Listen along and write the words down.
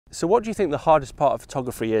So what do you think the hardest part of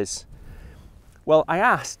photography is? Well, I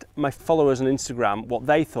asked my followers on Instagram what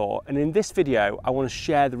they thought, and in this video I want to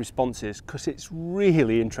share the responses because it's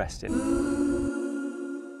really interesting.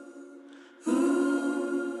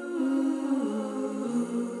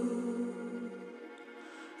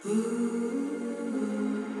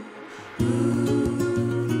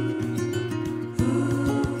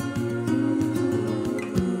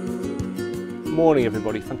 Morning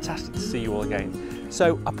everybody, fantastic to see you all again.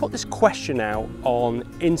 So I put this question out on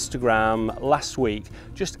Instagram last week,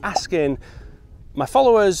 just asking my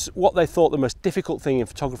followers what they thought the most difficult thing in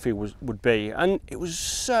photography would be, and it was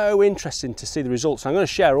so interesting to see the results. I'm going to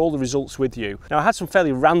share all the results with you. Now I had some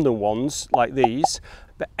fairly random ones like these,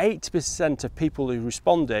 but 80% of people who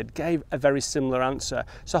responded gave a very similar answer.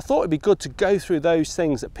 So I thought it'd be good to go through those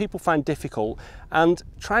things that people find difficult and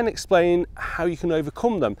try and explain how you can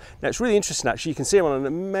overcome them. Now it's really interesting actually, you can see I'm on an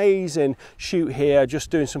amazing shoot here,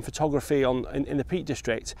 just doing some photography in the Peak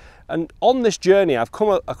District. And on this journey I've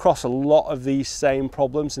come across a lot of these same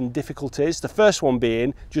problems and difficulties. The first one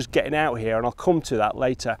being just getting out here, and I'll come to that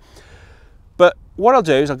later. But what I'll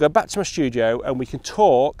do is I'll go back to my studio and we can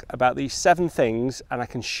talk about these 7 things, and I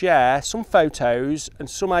can share some photos and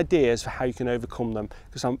some ideas for how you can overcome them,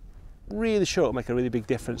 because I'm really sure it'll make a really big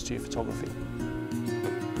difference to your photography.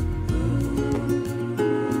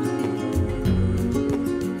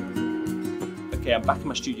 Okay, I'm back in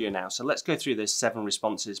my studio now, so let's go through those 7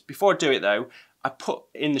 responses. Before I do it though, I put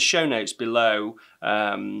in the show notes below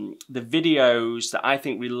the videos that I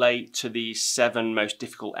think relate to these 7 most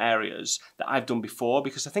difficult areas that I've done before,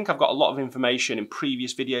 because I think I've got a lot of information in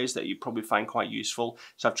previous videos that you probably find quite useful,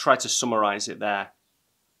 so I've tried to summarize it there.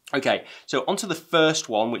 Okay, so onto the first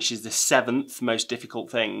one, which is the 7th most difficult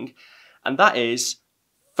thing, and that is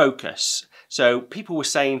focus. So people were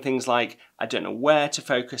saying things like, I don't know where to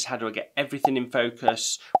focus, how do I get everything in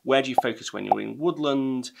focus, where do you focus when you're in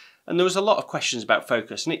woodland? And there was a lot of questions about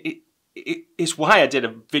focus, and it's why I did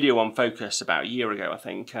a video on focus about a year ago, I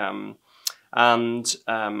think, and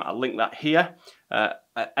I'll link that here.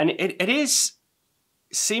 And it is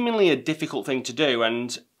seemingly a difficult thing to do,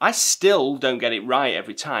 and I still don't get it right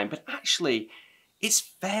every time, but actually it's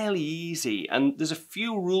fairly easy, and there's a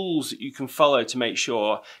few rules that you can follow to make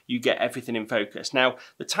sure you get everything in focus. Now,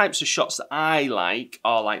 the types of shots that I like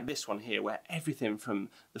are like this one here, where everything from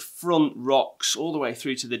the front rocks all the way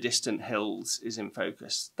through to the distant hills is in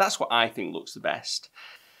focus. That's what I think looks the best.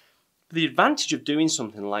 The advantage of doing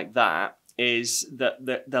something like that is that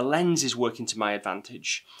the lens is working to my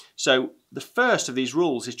advantage. So the first of these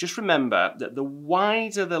rules is just remember that the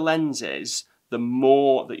wider the lens is, the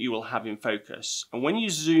more that you will have in focus. And when you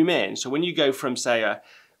zoom in, so when you go from say a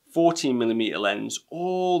 14mm lens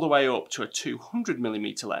all the way up to a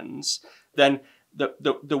 200mm lens, then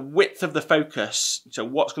the width of the focus, so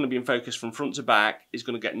what's going to be in focus from front to back, is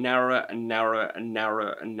going to get narrower and narrower and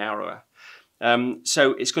narrower and narrower.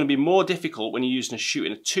 So it's going to be more difficult when you're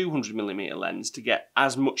shooting a 200mm lens to get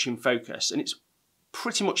as much in focus, and it's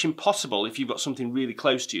pretty much impossible if you've got something really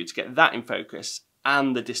close to you to get that in focus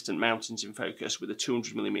and the distant mountains in focus with a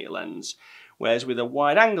 200mm lens, whereas with a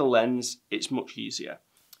wide angle lens it's much easier.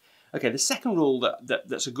 Okay, the second rule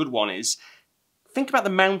that's a good one is think about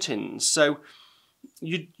the mountains. So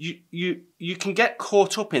you can get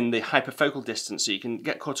caught up in the hyperfocal distance, so you can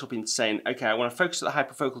get caught up in saying, okay, I want to focus at the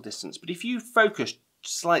hyperfocal distance, but if you focus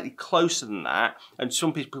slightly closer than that, and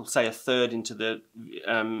some people say a third into the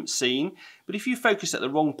scene, but if you focus at the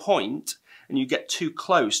wrong point and you get too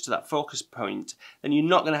close to that focus point, then you're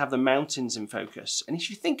not going to have the mountains in focus. And if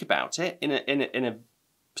you think about it, in a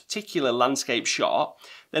particular landscape shot,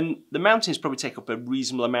 then the mountains probably take up a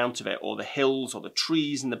reasonable amount of it, or the hills or the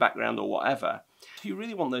trees in the background or whatever. You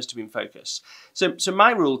really want those to be in focus. So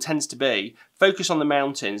my rule tends to be focus on the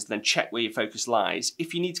mountains, then check where your focus lies.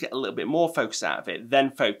 If you need to get a little bit more focus out of it,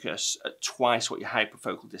 then focus at twice what your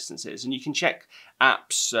hyperfocal distance is. And you can check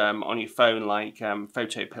apps on your phone like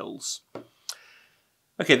photo pills.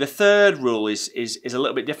 Okay, the third rule is a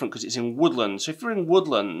little bit different because it's in woodland. So if you're in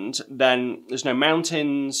woodland, then there's no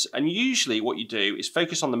mountains, and usually what you do is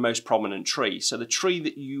focus on the most prominent tree. So the tree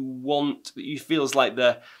that you want, that you feel is like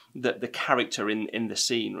the character in the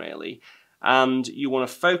scene, really. And you want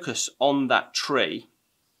to focus on that tree,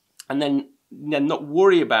 and then not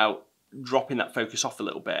worry about dropping that focus off a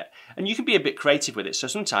little bit. And you can be a bit creative with it. So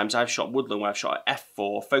sometimes I've shot woodland where I've shot at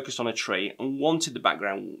f4, focused on a tree, and wanted the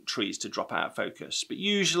background trees to drop out of focus. But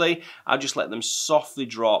usually I'll just let them softly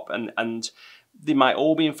drop, and they might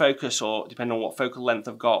all be in focus, or depending on what focal length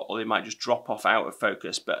I've got, or they might just drop off out of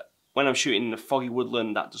focus. But when I'm shooting in a foggy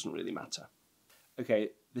woodland, that doesn't really matter. Okay,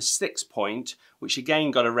 the sixth point, which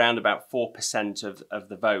again got around about 4% of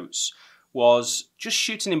the votes, was just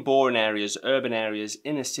shooting in boring areas, urban areas,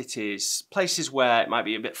 inner cities, places where it might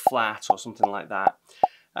be a bit flat or something like that.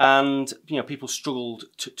 And people struggled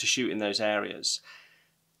to shoot in those areas,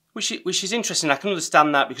 which is interesting. I can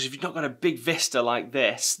understand that, because if you've not got a big vista like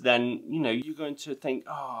this, then you're going to think,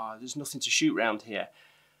 oh, there's nothing to shoot around here.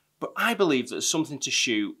 But I believe that there's something to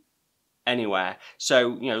shoot anywhere. So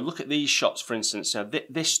look at these shots, for instance.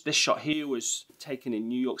 This shot here was taken in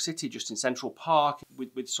New York City, just in Central Park,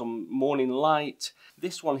 with some morning light.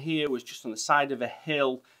 This one here was just on the side of a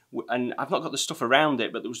hill, and I've not got the stuff around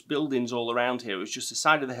it, but there was buildings all around here. It was just the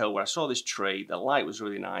side of the hill where I saw this tree. The light was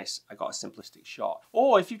really nice. I got a simplistic shot.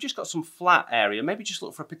 Or if you've just got some flat area, maybe just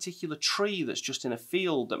look for a particular tree that's just in a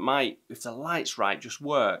field that might, if the light's right, just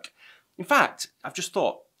work. In fact, I've just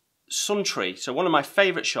thought, sun tree. So one of my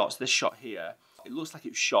favourite shots, this shot here, it looks like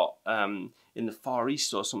it was shot in the Far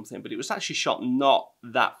East or something, but it was actually shot not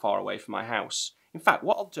that far away from my house. In fact,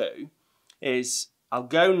 what I'll do is I'll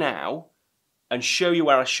go now and show you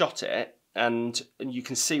where I shot it, and you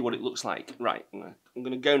can see what it looks like. Right, I'm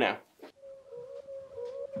going to go now.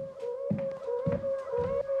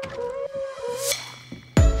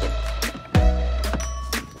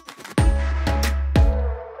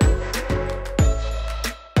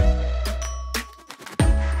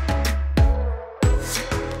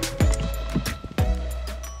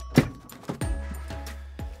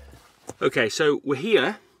 Okay, so we're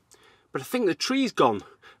here, but I think the tree's gone.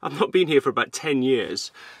 I've not been here for about 10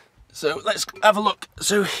 years. So let's have a look.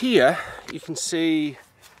 So here you can see,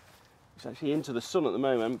 it's actually into the sun at the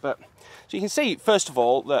moment, but so you can see, first of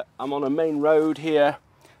all, that I'm on a main road here.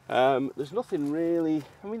 There's nothing really,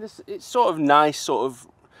 I mean, it's sort of nice, sort of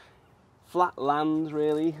flat land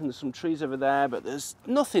really, and there's some trees over there, but there's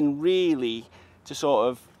nothing really to sort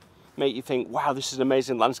of make you think, wow, this is an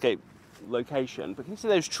amazing landscape location. But can you see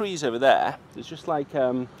those trees over there? There's just like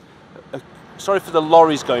sorry for the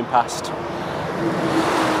lorries going past.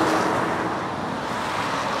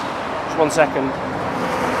 Just 1 second.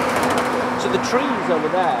 So the trees over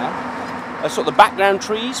there are sort of the background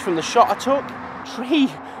trees from the shot I took. Tree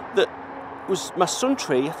that was my sun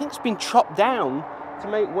tree, I think it's been chopped down to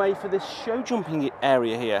make way for this show jumping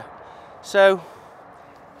area here. So,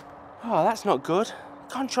 oh, that's not good.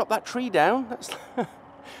 Can't chop that tree down. That's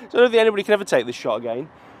so I don't think anybody can ever take this shot again.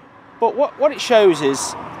 But what it shows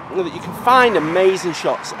is that you can find amazing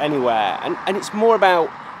shots anywhere, and it's more about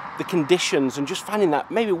the conditions and just finding that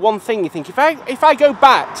maybe one thing you think, if I go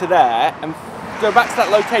back to there and go back to that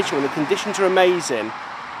location when the conditions are amazing,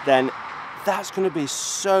 then that's going to be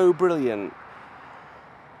so brilliant.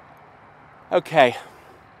 Okay,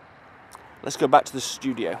 let's go back to the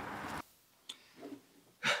studio.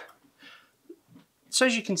 So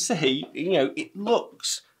as you can see, it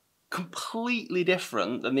looks completely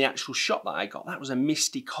different than the actual shot that I got. That was a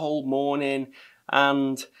misty, cold morning,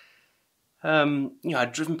 and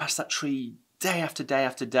I'd driven past that tree day after day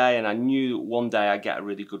after day, and I knew that one day I'd get a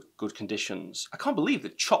really good conditions. I can't believe they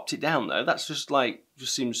chopped it down though. That's just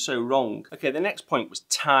seems so wrong. Okay, the next point was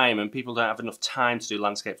time, and people don't have enough time to do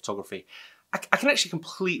landscape photography. I can actually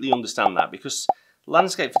completely understand that, because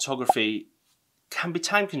landscape photography can be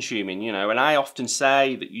time consuming, and I often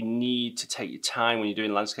say that you need to take your time when you're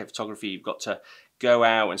doing landscape photography. You've got to go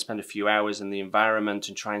out and spend a few hours in the environment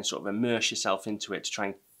and try and sort of immerse yourself into it to try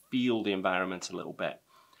and feel the environment a little bit.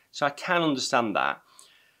 So I can understand that.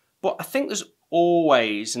 But I think there's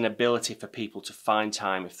always an ability for people to find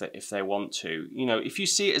time if they want to. If you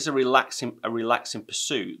see it as a relaxing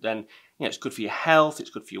pursuit, then it's good for your health, it's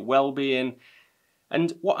good for your well-being.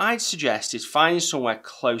 And what I'd suggest is finding somewhere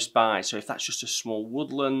close by. So if that's just a small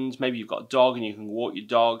woodland, maybe you've got a dog and you can walk your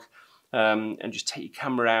dog, and just take your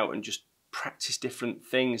camera out and just practice different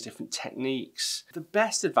things, different techniques. The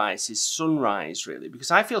best advice is sunrise, really,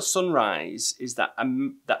 because I feel sunrise is that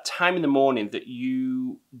time in the morning that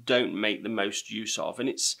you don't make the most use of. And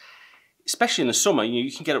it's, especially in the summer, you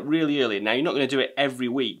can get up really early. Now, you're not going to do it every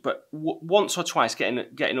week, but once or twice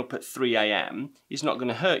getting up at 3 AM is not going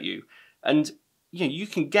to hurt you. And you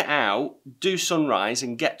can get out, do sunrise,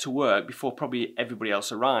 and get to work before probably everybody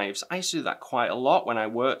else arrives. I used to do that quite a lot when I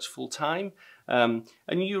worked full time. And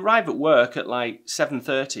you arrive at work at like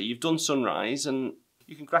 7:30, you've done sunrise, and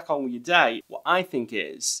you can crack on with your day. What I think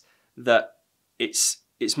is that it's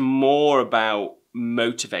more about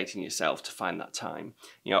motivating yourself to find that time.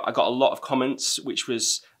 I got a lot of comments, which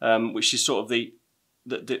is sort of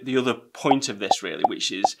the other point of this really,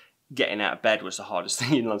 which is getting out of bed was the hardest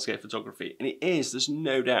thing in landscape photography. And it is, there's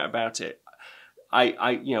no doubt about it.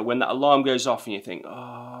 you know, when that alarm goes off and you think, oh,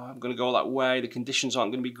 I'm going to go all that way, the conditions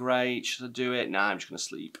aren't going to be great, should I do it? Nah, I'm just going to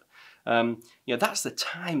sleep. You know, that's the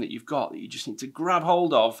time that you've got that you just need to grab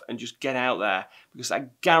hold of and just get out there, because I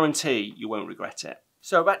guarantee you won't regret it.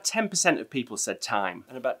 So about 10% of people said time,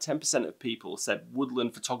 and about 10% of people said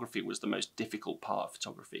woodland photography was the most difficult part of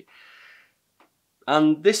photography.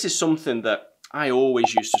 And this is something that I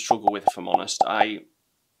always used to struggle with, if I'm honest. I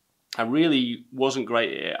really wasn't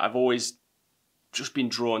great at it. I've always just been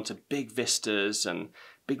drawn to big vistas and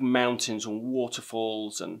big mountains and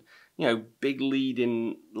waterfalls and, you know, big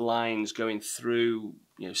leading lines going through,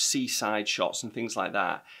 you know, seaside shots and things like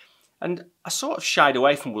that. And I sort of shied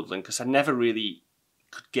away from woodland because I never really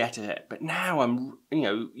could get it. But now I'm, you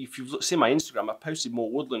know, if you've seen my Instagram, I've posted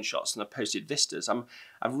more woodland shots than I've posted vistas.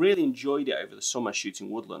 I've really enjoyed it over the summer shooting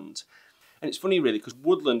woodland. And it's funny really, because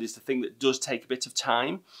woodland is the thing that does take a bit of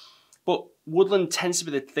time. But woodland tends to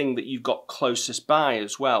be the thing that you've got closest by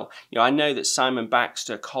as well. You know, I know that Simon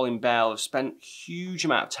Baxter, Colin Bell have spent huge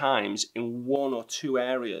amount of times in one or two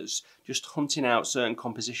areas just hunting out certain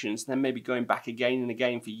compositions, then maybe going back again and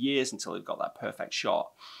again for years until they've got that perfect shot.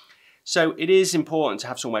 So it is important to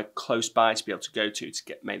have somewhere close by to be able to go to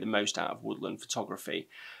make the most out of woodland photography.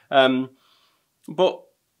 But,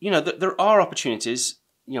 you know, there are opportunities.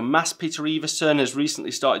 You know, Mass Peter Everson has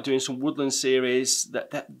recently started doing some woodland series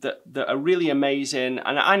that are really amazing.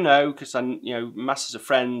 And I know, because you know, Mass is a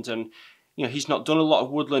friend, and you know, he's not done a lot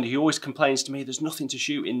of woodland. He always complains to me there's nothing to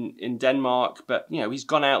shoot in Denmark, but you know, he's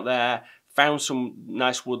gone out there, found some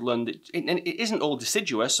nice woodland. It isn't all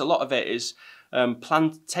deciduous. A lot of it is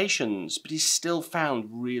plantations, but he's still found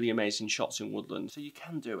really amazing shots in woodland. So you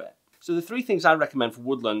can do it. So the three things I recommend for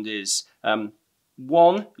woodland is,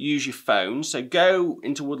 one, use your phone. So go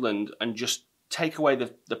into woodland and just take away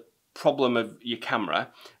the problem of your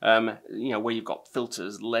camera, you know, where you've got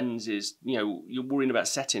filters, lenses, you know, you're worrying about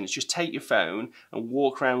settings. Just take your phone and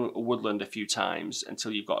walk around a woodland a few times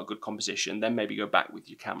until you've got a good composition, then maybe go back with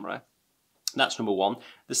your camera. That's number one.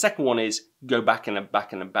 The second one is go back and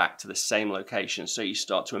back and back to the same location. So you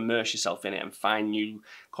start to immerse yourself in it and find new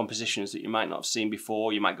compositions that you might not have seen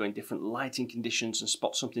before. You might go in different lighting conditions and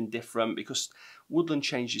spot something different, because woodland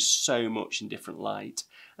changes so much in different light.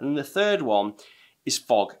 And then the third one is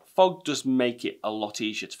fog. Fog does make it a lot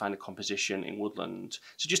easier to find a composition in woodland.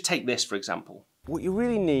 So just take this for example. What you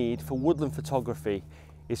really need for woodland photography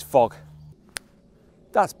is fog.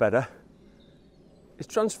 That's better.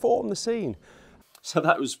 It's transformed the scene. So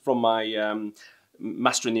that was from my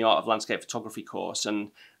Mastering the Art of Landscape Photography course, and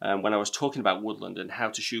when I was talking about woodland and how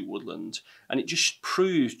to shoot woodland, and it just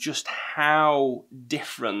proves just how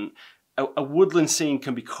different a woodland scene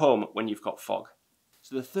can become when you've got fog.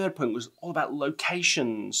 So the third point was all about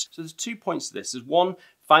locations. So there's 2 points to this. There's one,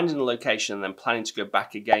 finding a location and then planning to go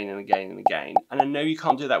back again and again and again. And I know you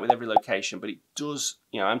can't do that with every location, but it does,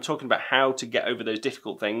 you know, I'm talking about how to get over those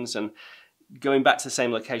difficult things, and going back to the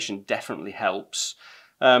same location definitely helps.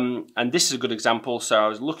 And this is a good example. So I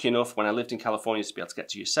was lucky enough when I lived in California to be able to get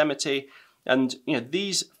to Yosemite. And you know,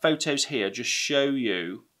 these photos here just show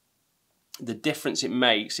you the difference it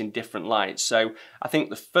makes in different lights. So I think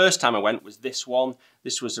the first time I went was this one.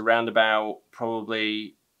 This was around about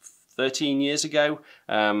probably 13 years ago.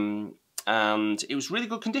 And it was really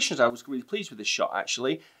good conditions. I was really pleased with this shot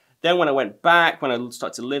actually. Then when I went back, when I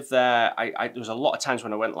started to live there, there was a lot of times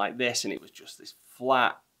when I went like this and it was just this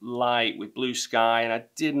flat light with blue sky, and I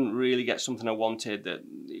didn't really get something I wanted, that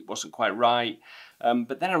it wasn't quite right.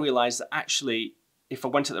 But then I realized that actually, if I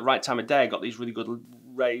went at the right time of day, I got these really good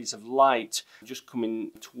rays of light just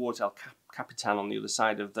coming towards El Capitan on the other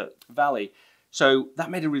side of the valley. So that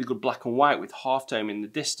made a really good black and white with half dome in the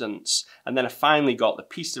distance. And then I finally got the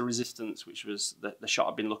piece de resistance, which was the shot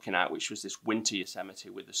I've been looking at, which was this winter Yosemite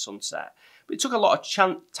with the sunset. But it took a lot of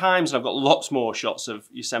times, and I've got lots more shots of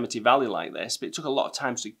Yosemite Valley like this, but it took a lot of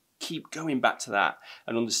times to keep going back to that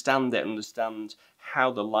and understand it, and understand how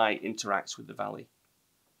the light interacts with the valley.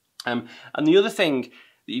 And the other thing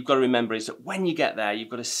that you've got to remember is that when you get there, you've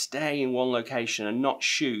got to stay in one location and not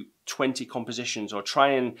shoot 20 compositions, or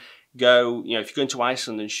try and go, you know, if you're going to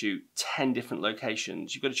Iceland and shoot 10 different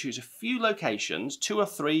locations, you've got to choose a few locations, 2 or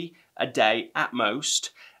 3 a day at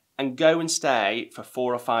most, and go and stay for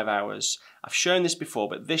 4 or 5 hours. I've shown this before,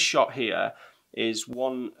 but this shot here is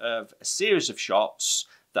one of a series of shots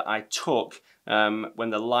that I took when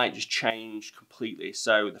the light just changed completely.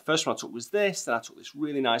 So the first one I took was this, then I took this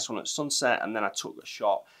really nice one at sunset, and then I took a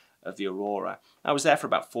shot of the aurora. I was there for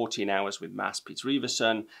about 14 hours with Mass Peter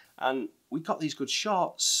Everson, and we got these good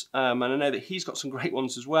shots, and I know that he's got some great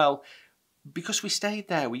ones as well. because we stayed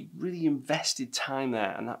there, we really invested time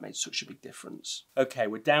there, and that made such a big difference. Okay,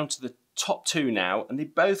 we're down to the top two now, and they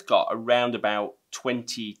both got around about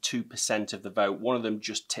 22% of the vote. One of them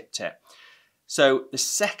just tipped it. So the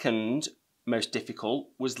second most difficult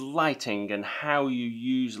was lighting and how you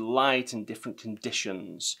use light in different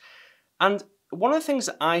conditions. And one of the things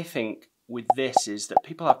that I think with this is that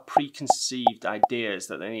people have preconceived ideas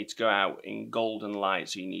that they need to go out in golden light.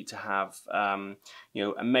 So you need to have, you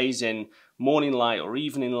know, amazing morning light or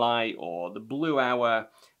evening light or the blue hour.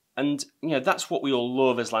 And, you know, that's what we all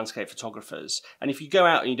love as landscape photographers. And if you go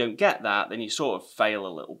out and you don't get that, then you sort of fail a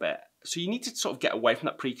little bit. So you need to sort of get away from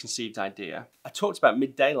that preconceived idea. I talked about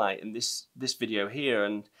midday light in this video here,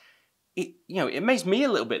 and it, you know, it amazed me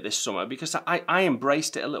a little bit this summer because I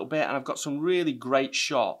embraced it a little bit, and I've got some really great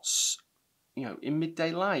shots, you know, in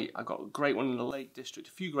midday light. I got a great one in the Lake District,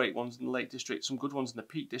 a few great ones in the Lake District, some good ones in the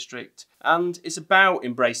Peak District, and it's about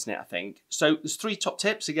embracing it, I think. So there's 3 top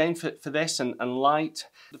tips again for this and light.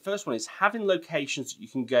 The first one is having locations that you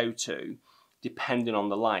can go to depending on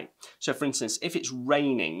the light. So for instance, if it's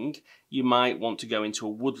raining, you might want to go into a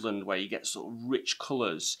woodland where you get sort of rich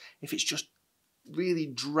colours. If it's just really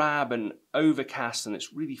drab and overcast and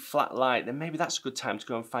it's really flat light, then maybe that's a good time to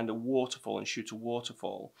go and find a waterfall and shoot a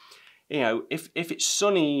waterfall. You know, if it's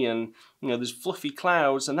sunny and, you know, there's fluffy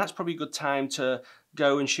clouds, then that's probably a good time to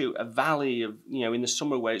go and shoot a valley of, you know, in the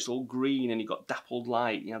summer where it's all green and you've got dappled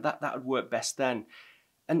light. You know, that would work best then.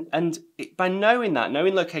 And by knowing that,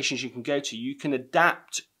 knowing locations you can go to, you can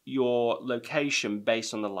adapt your location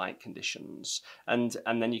based on the light conditions, and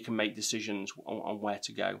then you can make decisions on where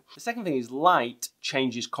to go. The second thing is light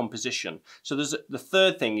changes composition. So there's the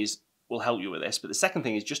third thing is will help you with this, but the second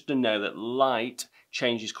thing is just to know that light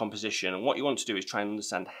changes composition, and what you want to do is try and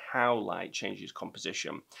understand how light changes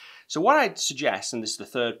composition. So what I'd suggest, and this is the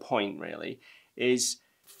third point really, is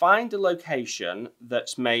find a location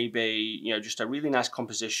that's maybe, you know, just a really nice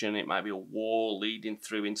composition. It might be a wall leading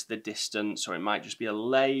through into the distance, or it might just be a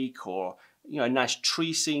lake, or, you know, a nice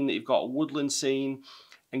tree scene that you've got, a woodland scene,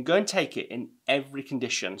 and go and take it in every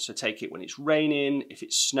condition. So take it when it's raining, if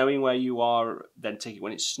it's snowing where you are, then take it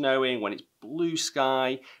when it's snowing, when it's blue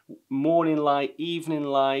sky, morning light, evening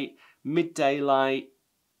light, midday light.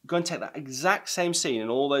 Go and take that exact same scene in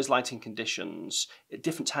all those lighting conditions at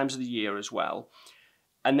different times of the year as well.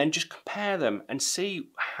 And then just compare them and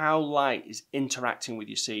see how light is interacting with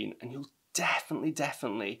your scene, and you'll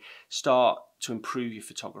definitely start to improve your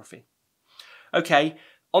photography. Okay,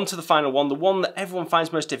 on to the final one, the one that everyone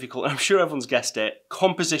finds most difficult, and I'm sure everyone's guessed it,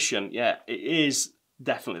 composition. Yeah, it is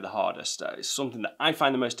definitely the hardest. It's something that I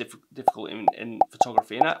find the most difficult in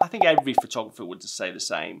photography, and I think every photographer would just say the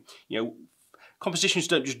same. You know, compositions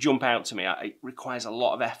don't just jump out to me. It requires a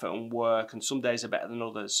lot of effort and work, and some days are better than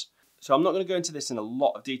others. So I'm not going to go into this in a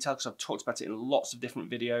lot of detail because I've talked about it in lots of different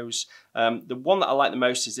videos. The one that I like the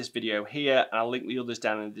most is this video here, and I'll link the others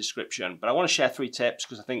down in the description. But I want to share 3 tips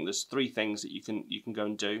because I think there's 3 things that you can go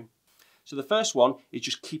and do. So the first one is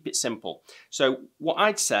just keep it simple. So what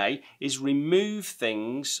I'd say is remove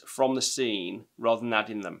things from the scene rather than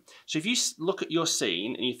adding them. So if you look at your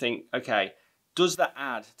scene and you think, okay, does that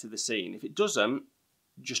add to the scene? If it doesn't,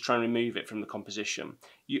 just try and remove it from the composition.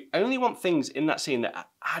 You only want things in that scene that are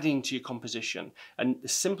adding to your composition, and the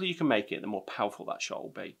simpler you can make it, the more powerful that shot will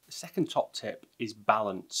be. The second top tip is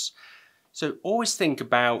balance. So always think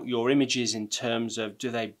about your images in terms of,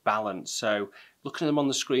 do they balance? So looking at them on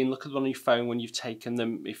the screen, look at them on your phone when you've taken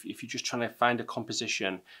them, if you're just trying to find a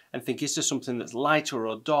composition, and think, is there something that's lighter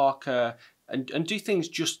or darker? And do things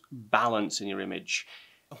just balance in your image.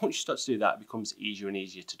 And once you start to do that, it becomes easier and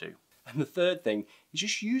easier to do. And the third thing is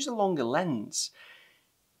just use a longer lens.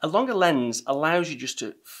 A longer lens allows you just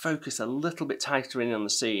to focus a little bit tighter in on the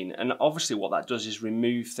scene, and obviously what that does is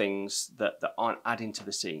remove things that aren't adding to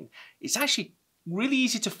the scene. It's actually really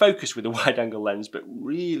easy to focus with a wide angle lens, but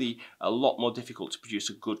really a lot more difficult to produce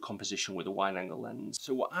a good composition with a wide angle lens.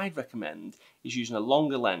 So what I'd recommend is using a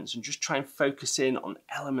longer lens and just try and focus in on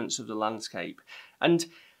elements of the landscape. And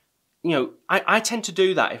you know, I tend to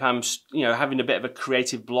do that if I'm, you know, having a bit of a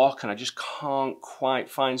creative block and I just can't quite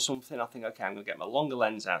find something. I think, okay, I'm going to get my longer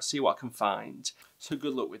lens out, see what I can find. So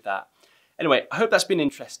good luck with that. Anyway, I hope that's been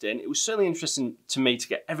interesting. It was certainly interesting to me to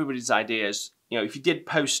get everybody's ideas. You know, if you did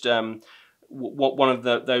post one of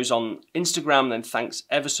those on Instagram, then thanks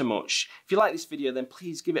ever so much. If you like this video, then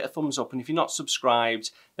please give it a thumbs up, and if you're not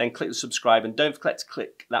subscribed, then click the subscribe, and don't forget to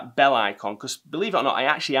click that bell icon, because believe it or not, I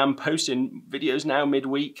actually am posting videos now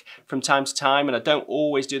midweek from time to time, and I don't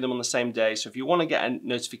always do them on the same day. So if you want to get a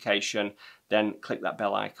notification, then click that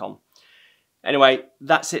bell icon. Anyway,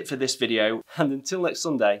 that's it for this video, and until next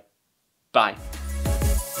Sunday, bye.